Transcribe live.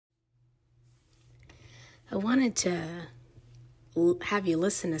I wanted to have you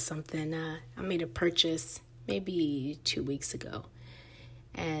listen to something. I made a purchase maybe 2 weeks ago,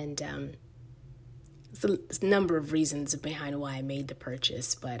 and there's a number of reasons behind why I made the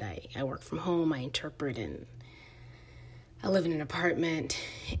purchase, but I work from home, I interpret, and I live in an apartment,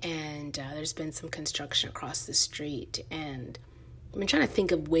 and there's been some construction across the street, and I've been trying to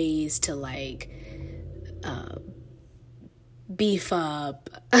think of ways to beef up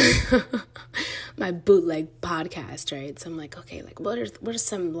my bootleg podcast, right? So I'm like, okay, what are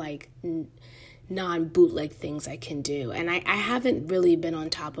some non-bootleg things I can do? And I haven't really been on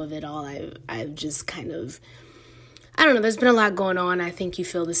top of it all. I've just kind of, I don't know, there's been a lot going on. I think you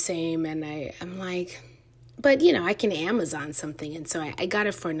feel the same, and I'm like, but I can Amazon something, and so I got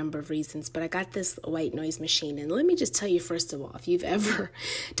it for a number of reasons, but I got this white noise machine, and let me just tell you, first of all, if you've ever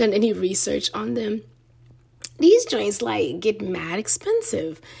done any research on them, these joints get mad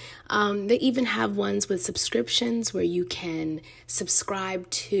expensive. They even have ones with subscriptions where you can subscribe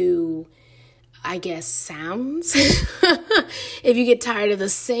to, I guess, sounds. If you get tired of the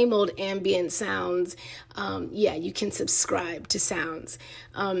same old ambient sounds, you can subscribe to sounds.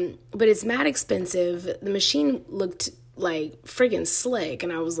 But it's mad expensive. The machine looked like friggin' slick,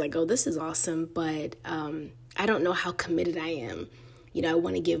 and I was like, oh, this is awesome, but I don't know how committed I am. I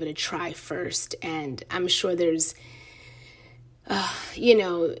want to give it a try first, and I'm sure there's,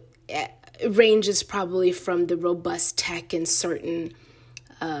 it ranges probably from the robust tech in certain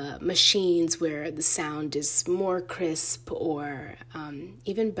machines where the sound is more crisp or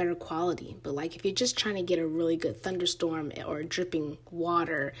even better quality. But if you're just trying to get a really good thunderstorm or dripping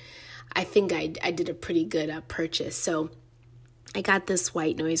water, I think I did a pretty good purchase. So I got this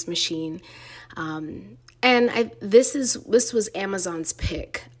white noise machine. And this was Amazon's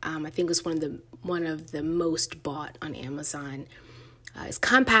pick. I think it was one of the most bought on Amazon. It's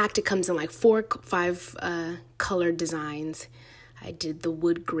compact. It comes in 5 color designs. I did the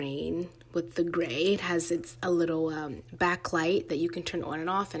wood grain with the gray. It has a little backlight that you can turn on and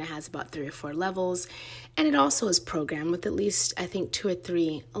off, and it has about 3 or 4 levels. And it also is programmed with at least, I think, 2 or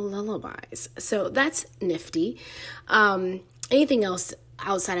 3 lullabies. So that's nifty. Anything else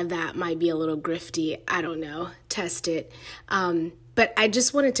outside of that might be a little grifty. I don't know. Test it. But I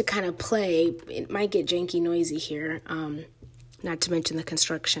just wanted to kind of play. It might get janky noisy here, not to mention the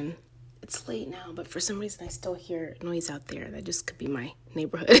construction. It's late now, but for some reason I still hear noise out there. That just could be my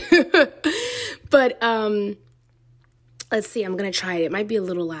neighborhood. But let's see. I'm going to try it. It might be a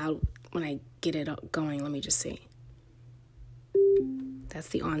little loud when I get it going. Let me just see. That's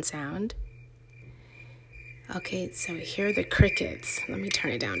the on sound. Okay, so here are the crickets. Let me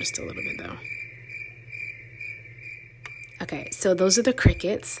turn it down just a little bit, though. Okay, so those are the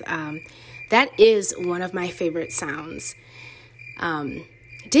crickets. That is one of my favorite sounds.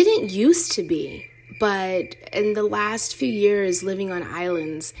 Didn't used to be, but in the last few years living on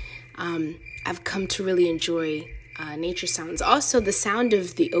islands, I've come to really enjoy nature sounds. Also, the sound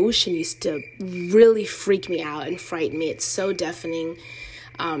of the ocean used to really freak me out and frighten me. It's so deafening,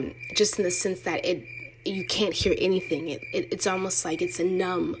 just in the sense that you can't hear anything. It's almost like it's a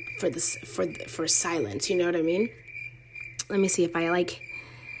numb for silence. You know what I mean? Let me see if I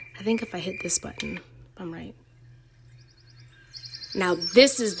think if I hit this button, I'm right. Now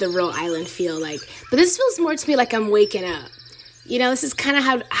this is the real island feel but this feels more to me like I'm waking up. This is kind of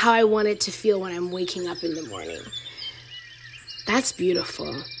how I want it to feel when I'm waking up in the morning. That's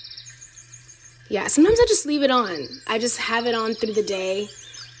beautiful. Yeah, sometimes I just leave it on. I just have it on through the day.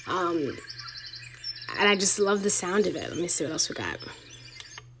 And I just love the sound of it. Let me see what else we got.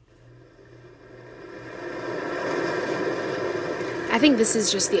 I think this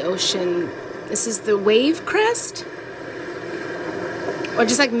is just the ocean. This is the wave crest. Or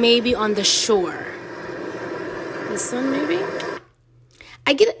just maybe on the shore. This one maybe?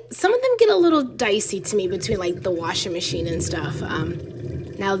 Some of them get a little dicey to me between the washing machine and stuff.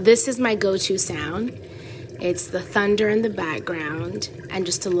 Now this is my go-to sound. It's the thunder in the background and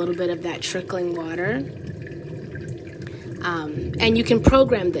just a little bit of that trickling water. And you can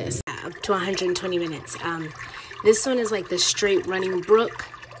program this up to 120 minutes. This one is the straight running brook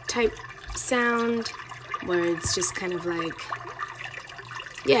type sound where it's just kind of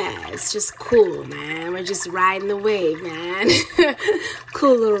it's just cool, man. We're just riding the wave, man.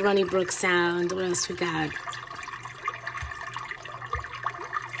 Cool little running brook sound. What else we got?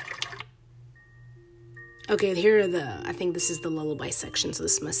 Okay, here are I think this is the lullaby section, so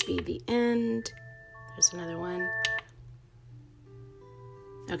this must be the end. There's another one.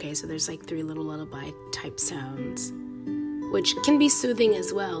 Okay, so there's 3 little lullaby type sounds, which can be soothing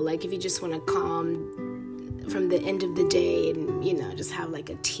as well. If you just want to calm from the end of the day and, just have a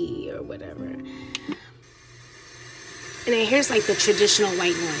tea or whatever. And then here's like the traditional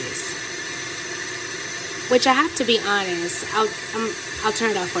white noise, which I have to be honest, I'll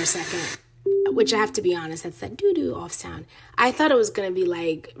turn it off for a second. Which I have to be honest, that's that doo-doo off sound. I thought it was going to be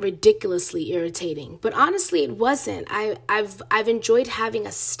like ridiculously irritating, but honestly it wasn't. I've enjoyed having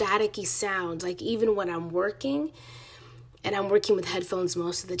a staticky sound, like even when I'm working, and I'm working with headphones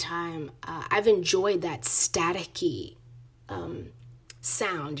most of the time, I've enjoyed that staticky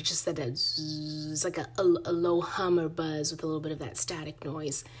sound. It's just that it's like a low hum or buzz with a little bit of that static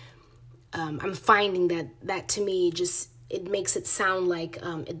noise. I'm finding that to me just, it makes it sound like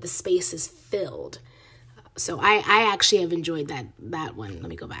the space is filled. So I actually have enjoyed that one. Let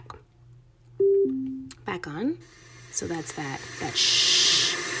me go back on. So that's that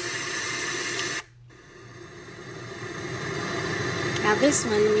shh. Now this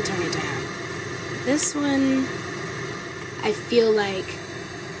one, let me turn it down. This one, I feel like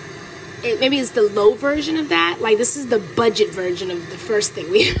maybe it's the low version of that. Like this is the budget version of the first thing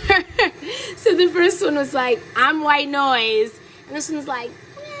we heard. So the first one was like, I'm white noise. And this one's like,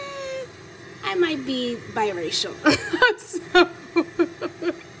 I might be biracial. So,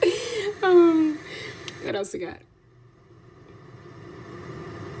 what else we got?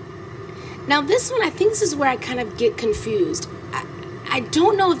 Now this one, I think this is where I kind of get confused. I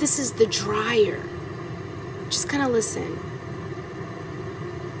don't know if this is the dryer. Just kind of listen.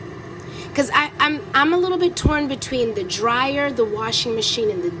 Because I'm a little bit torn between the dryer, the washing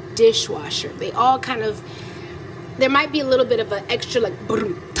machine, and the dishwasher. They all kind of, there might be a little bit of an extra like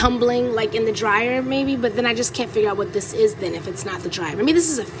tumbling like in the dryer maybe, but then I just can't figure out what this is then if it's not the dryer. Maybe this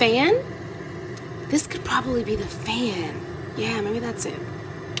is a fan? This could probably be the fan. Yeah, maybe that's it.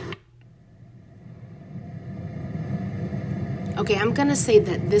 Okay, I'm gonna say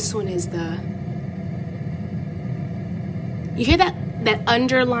that this one is the, you hear that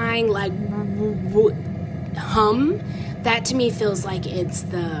underlying like hum? That to me feels like it's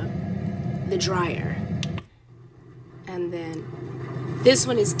the dryer. And then this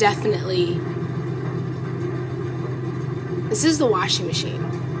one is definitely, this is the washing machine.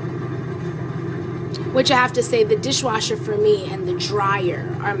 Which I have to say, the dishwasher for me and the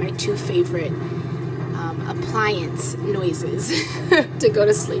dryer are my two favorite appliance noises to go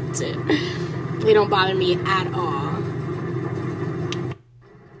to sleep to. They don't bother me at all.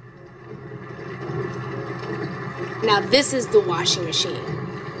 Now this is the washing machine.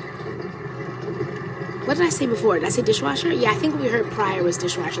 What did I say before? Did I say dishwasher? Yeah, I think we heard prior was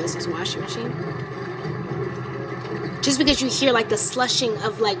dishwasher. This is washing machine. Just because you hear like the slushing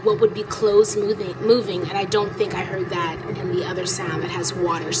of like what would be clothes moving, and I don't think I heard that in the other sound that has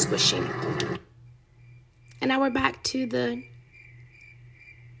water swishing. And now we're back to the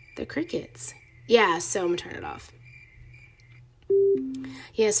crickets. Yeah, so I'm gonna turn it off.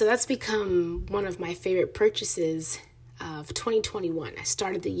 Yeah, so that's become one of my favorite purchases of 2021. I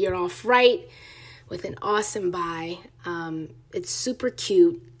started the year off right with an awesome buy. It's super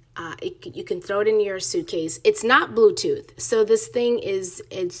cute. You can throw it in your suitcase. It's not Bluetooth. So this thing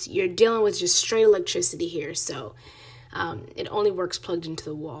you're dealing with just straight electricity here. So it only works plugged into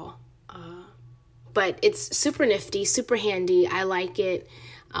the wall. But it's super nifty, super handy. I like it.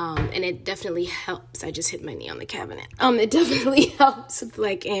 And it definitely helps. I just hit my knee on the cabinet. It definitely helps with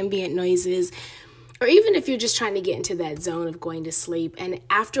like ambient noises, or even if you're just trying to get into that zone of going to sleep. And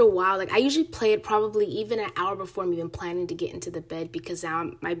after a while, like I usually play it probably even an hour before I'm even planning to get into the bed, because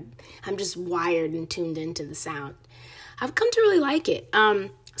now I'm just wired and tuned into the sound. I've come to really like it.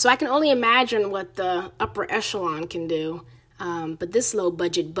 So I can only imagine what the upper echelon can do. But this low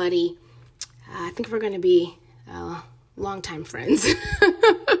budget buddy, I think we're going to be longtime friends.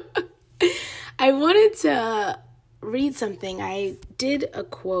 I wanted to read something. I did a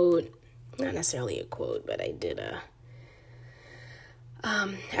quote, not necessarily a quote, but I did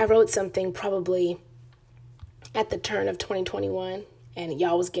I wrote something probably at the turn of 2021, and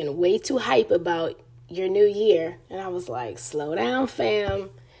y'all was getting way too hype about your new year. And I was like, slow down, fam.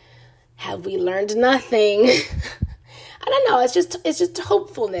 Have we learned nothing? I don't know. It's just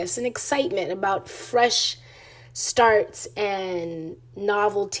hopefulness and excitement about fresh starts and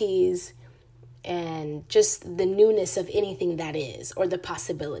novelties and just the newness of anything that is, or the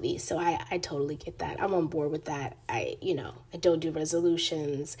possibility. So I totally get that. I'm on board with that. I don't do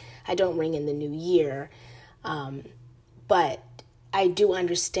resolutions. I don't ring in the new year. But I do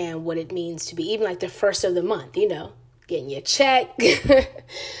understand what it means to be even like the first of the month, getting your check.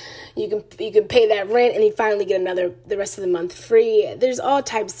 You can pay that rent and you finally get the rest of the month free. There's all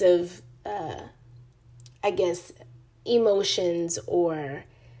types of, emotions or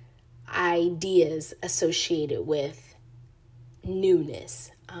ideas associated with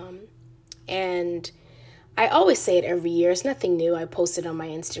newness. And I always say it every year. It's nothing new. I post it on my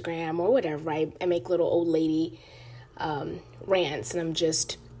Instagram or whatever. I make little old lady rants, and I'm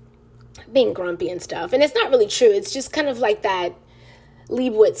just being grumpy and stuff. And it's not really true. It's just kind of like that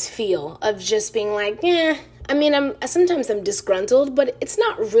Leibowitz feel of just being like, yeah. I mean, sometimes I'm disgruntled, but it's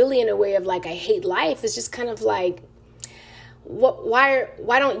not really in a way of like I hate life. It's just kind of like, why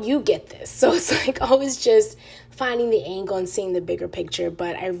don't you get this? So it's like always just finding the angle and seeing the bigger picture.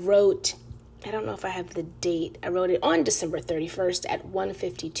 But I don't know if I have the date. I wrote it on December 31st at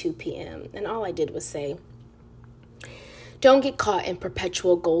 1:52 p.m. And all I did was say, don't get caught in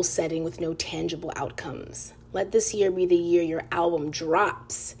perpetual goal setting with no tangible outcomes. Let this year be the year your album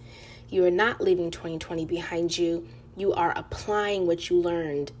drops. You are not leaving 2020 behind you. You are applying what you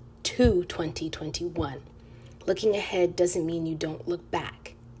learned to 2021. Looking ahead doesn't mean you don't look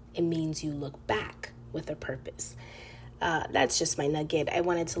back. It means you look back with a purpose. That's just my nugget. I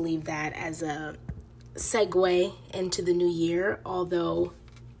wanted to leave that as a segue into the new year, although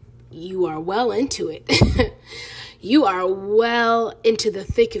you are well into it. You are well into the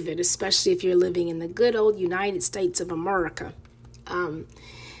thick of it, especially if you're living in the good old United States of America.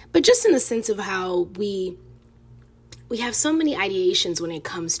 But just in the sense of how we have so many ideations when it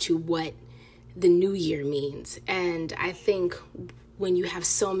comes to what the new year means. And I think when you have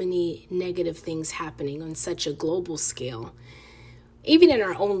so many negative things happening on such a global scale, even in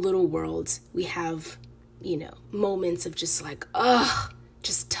our own little worlds, we have, moments of just like,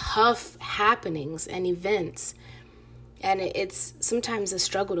 just tough happenings and events. And it's sometimes a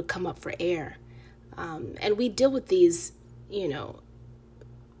struggle to come up for air. And we deal with these,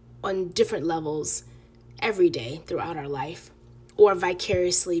 on different levels every day throughout our life, or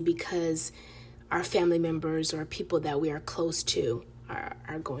vicariously because our family members or people that we are close to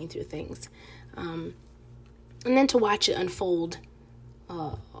are going through things. And then to watch it unfold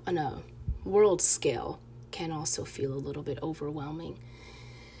on a world scale can also feel a little bit overwhelming.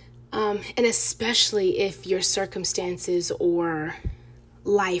 And especially if your circumstances or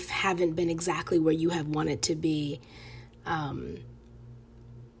life haven't been exactly where you have wanted to be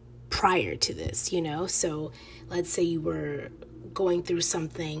prior to this, So let's say you were going through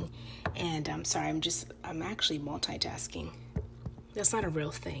something, and I'm sorry, I'm actually multitasking. That's not a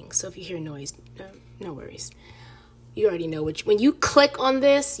real thing. So if you hear noise, no worries. You already know when you click on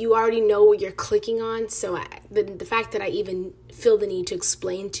this, you already know what you're clicking on. So the fact that I even feel the need to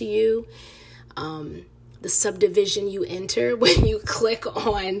explain to you the subdivision you enter when you click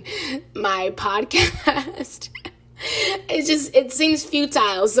on my podcast, it seems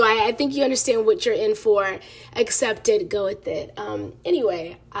futile. So I think you understand what you're in for. Accept it, go with it.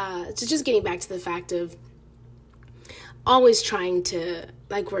 Anyway, so just getting back to the fact of always trying to,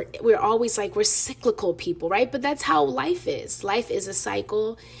 like, we're always like, we're cyclical people, right? But that's how life is. Life is a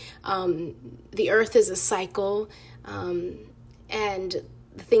cycle. The earth is a cycle. And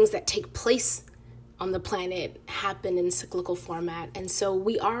the things that take place on the planet happen in cyclical format. And so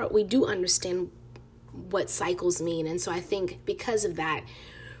we do understand what cycles mean. And so I think because of that,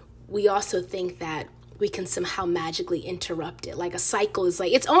 we also think that we can somehow magically interrupt it. Like a cycle is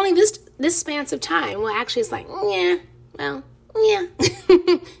like, it's only this span of time. Well, actually it's like, yeah,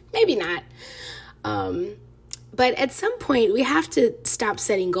 maybe not. But at some point we have to stop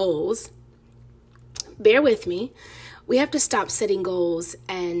setting goals. Bear with me. We have to stop setting goals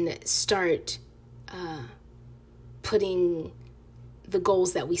and start putting the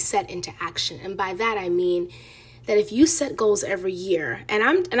goals that we set into action. And by that I mean that if you set goals every year, and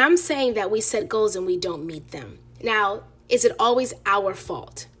I'm saying that we set goals and we don't meet them. Now, is it always our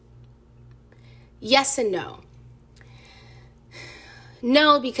fault? Yes and no.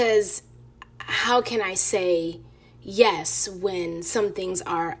 No, because how can I say yes when some things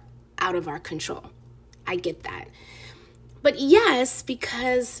are out of our control? I get that. But yes,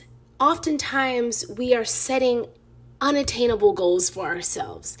 because oftentimes we are setting unattainable goals for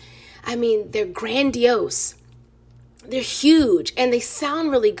ourselves. I mean, they're grandiose, they're huge, and they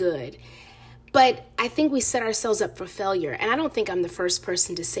sound really good. But I think we set ourselves up for failure. And I don't think I'm the first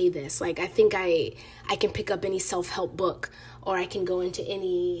person to say this. Like, I think I can pick up any self-help book, or I can go into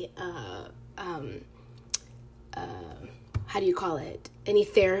any, any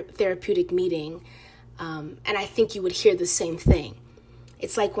therapeutic meeting. And I think you would hear the same thing.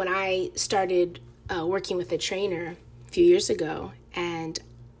 It's like when I started working with a trainer a few years ago, and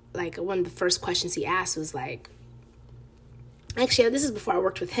like one of the first questions he asked was like, actually, this is before I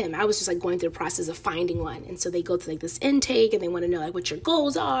worked with him. I was just like going through the process of finding one. And so they go through like this intake and they want to know like what your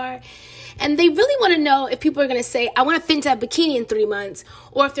goals are. And they really want to know if people are going to say, I want to fit into that bikini in 3 months.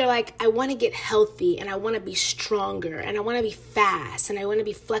 Or if they're like, I want to get healthy and I want to be stronger and I want to be fast and I want to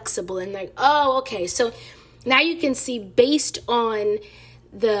be flexible. And like, oh, okay. So Now you can see, based on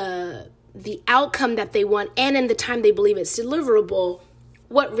the outcome that they want and in the time they believe it's deliverable,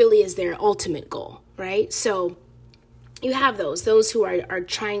 what really is their ultimate goal, right? So you have those who are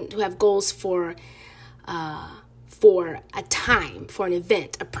trying to have goals for a time, for an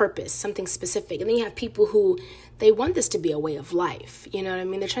event, a purpose, something specific. And then you have people who, they want this to be a way of life. You know what I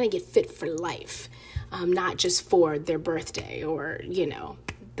mean? They're trying to get fit for life, not just for their birthday or,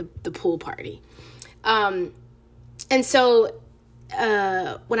 the pool party. And so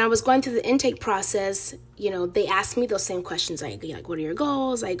when I was going through the intake process, they asked me those same questions, like, what are your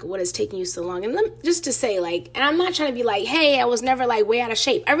goals? Like, what is taking you so long? And just to say, and I'm not trying to be like, hey, I was never way out of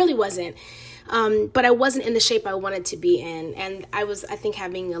shape. I really wasn't. But I wasn't in the shape I wanted to be in. And I think,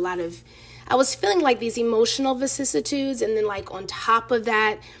 I was feeling like these emotional vicissitudes. And then on top of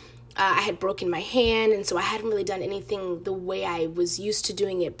that, I had broken my hand. And so I hadn't really done anything the way I was used to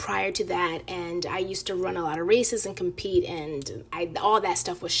doing it prior to that. And I used to run a lot of races and compete. And all that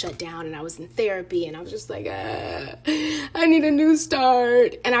stuff was shut down. And I was in therapy. And I was just like, I need a new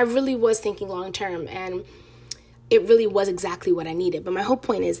start. And I really was thinking long term. And it really was exactly what I needed. But my whole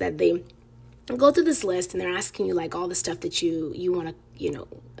point is that they go through this list and they're asking you all the stuff that you want to,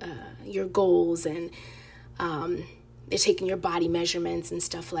 your goals, and they're taking your body measurements and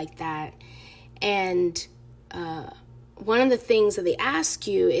stuff like that. And one of the things that they ask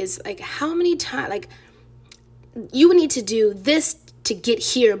you is how many times, you would need to do this to get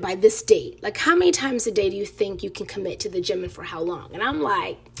here by this date. How many times a day do you think you can commit to the gym, and for how long? And I'm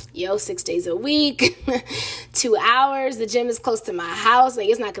like, 6 days a week, 2 hours. The gym is close to my house.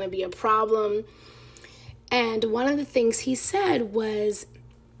 It's not going to be a problem. And one of the things he said was,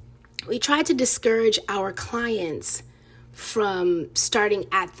 we try to discourage our clients from starting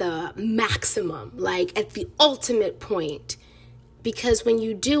at the maximum, at the ultimate point. Because when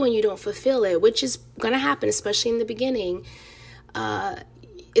you do and you don't fulfill it, which is going to happen, especially in the beginning,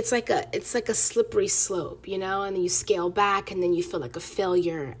 it's like a slippery slope, and then you scale back, and then you feel like a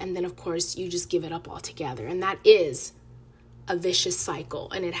failure, and then of course you just give it up altogether. And that is a vicious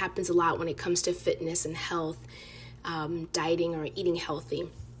cycle, and it happens a lot when it comes to fitness and health, dieting or eating healthy.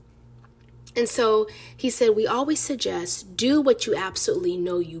 And so he said, we always suggest, do what you absolutely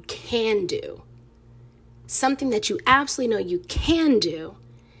know you can do. Something that you absolutely know you can do.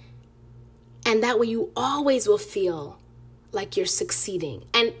 And that way you always will feel like you're succeeding.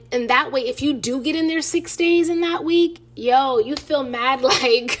 And that way, if you do get in there 6 days in that week, you feel mad,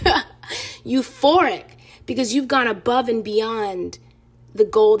 euphoric, because you've gone above and beyond the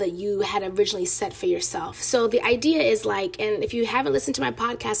goal that you had originally set for yourself. So the idea is and if you haven't listened to my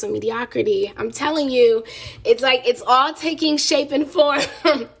podcast on mediocrity, I'm telling you, it's all taking shape and form.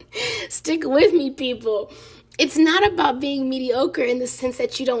 Stick with me, people. It's not about being mediocre in the sense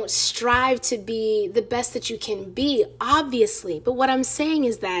that you don't strive to be the best that you can be, obviously. But what I'm saying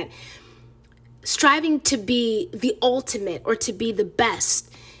is that striving to be the ultimate or to be the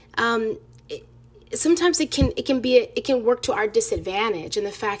best, sometimes it can work to our disadvantage. And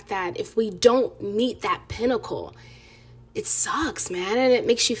the fact that if we don't meet that pinnacle, it sucks, man, and it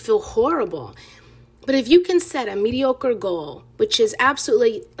makes you feel horrible. But if you can set a mediocre goal, which is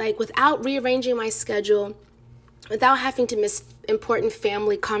absolutely without rearranging my schedule, without having to miss important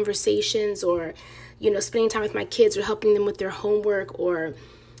family conversations, or, spending time with my kids, or helping them with their homework, or,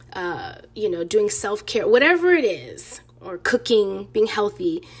 doing self-care, whatever it is, or cooking, being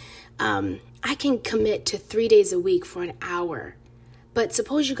healthy, I can commit to 3 days a week for an hour. But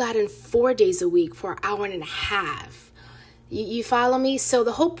suppose you got in 4 days a week for an hour and a half. You follow me? So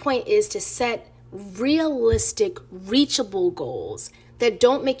the whole point is to set realistic, reachable goals that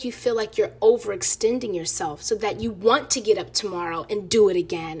don't make you feel like you're overextending yourself, so that you want to get up tomorrow and do it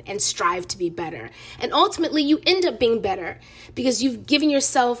again and strive to be better. And ultimately, you end up being better because you've given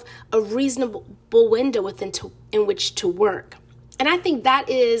yourself a reasonable window in which to work. And I think that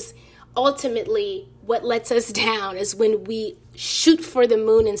is ultimately what lets us down, is when we shoot for the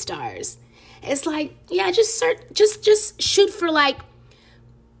moon and stars. It's just shoot for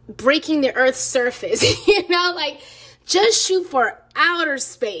breaking the Earth's surface, just shoot for outer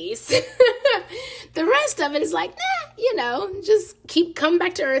space. The rest of it is just keep coming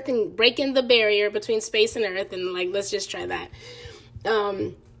back to Earth and breaking the barrier between space and Earth, and let's just try that.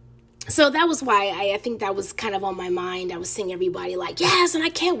 So that was why I think that was kind of on my mind. I was seeing everybody yes, and I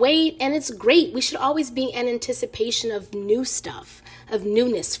can't wait, and it's great. We should always be in anticipation of new stuff, of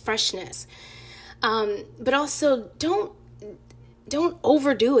newness, freshness. But also don't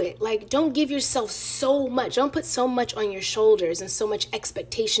overdo it. Don't give yourself so much. Don't put so much on your shoulders and so much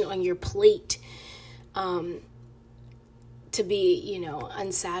expectation on your plate to be,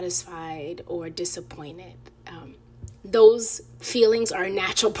 unsatisfied or disappointed. those feelings are a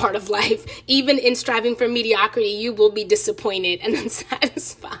natural part of life. Even in striving for mediocrity, you will be disappointed and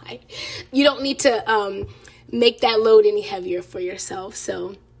unsatisfied. You don't need to make that load any heavier for yourself.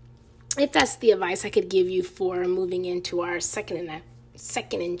 So if that's the advice I could give you for moving into our second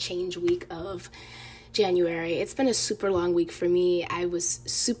and change week of January, it's been a super long week for me. I was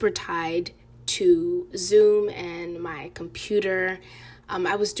super tied to Zoom and my computer.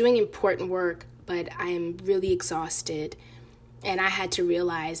 I was doing important work, but I am really exhausted. And I had to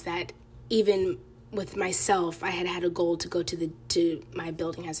realize that even with myself, I had a goal to go to my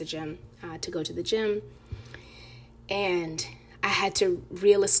building has a gym, to go to the gym. And I had to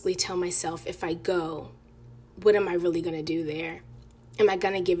realistically tell myself, if I go, what am I really going to do there? Am I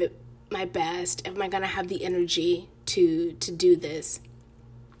going to give it my best? Am I going to have the energy to do this?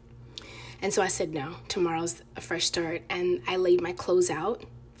 And so I said, no, tomorrow's a fresh start. And I laid my clothes out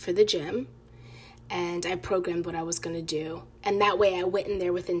for the gym, and I programmed what I was going to do. And that way I went in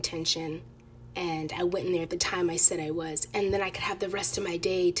there with intention, and I went in there at the time I said I was. And then I could have the rest of my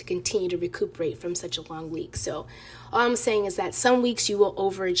day to continue to recuperate from such a long week. So all I'm saying is that some weeks you will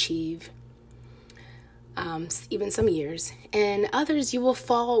overachieve, even some years, and others you will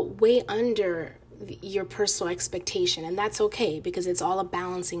fall way under your personal expectation. And that's okay, because it's all a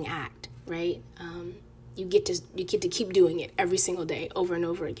balancing act, right? You get to keep doing it every single day over and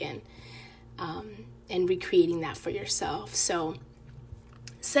over again, and recreating that for yourself. So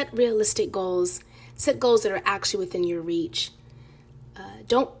set realistic goals. Set goals that are actually within your reach.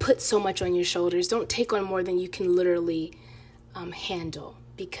 Don't put so much on your shoulders. Don't take on more than you can literally handle,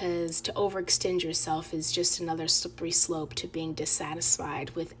 because to overextend yourself is just another slippery slope to being dissatisfied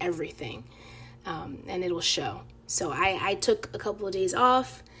with everything, and it will show. So I took a couple of days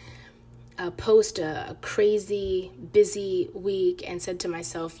off, post a crazy busy week, and said to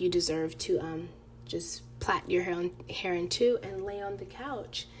myself, you deserve to just plait your hair in two and lay on the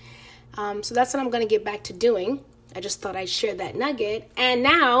couch. So that's what I'm going to get back to doing. I just thought I'd share that nugget. And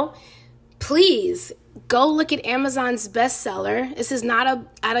now, please go look at Amazon's bestseller. This is not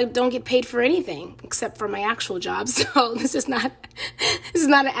I don't get paid for anything except for my actual job. So this is not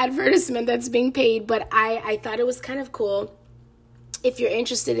an advertisement that's being paid, but I thought it was kind of cool. If you're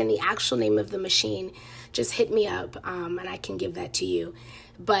interested in the actual name of the machine, just hit me up, and I can give that to you.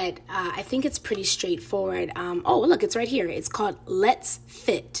 But I think it's pretty straightforward. Oh, look, it's right here. It's called Let's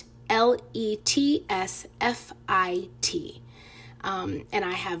Fit, LETSFIT. And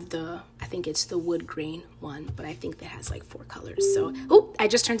I have I think it's the wood grain one, but I think that has like 4 colors. So, I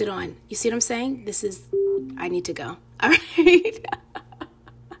just turned it on. You see what I'm saying? I need to go. All right.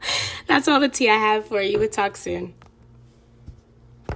 That's all the tea I have for you. We'll talk soon.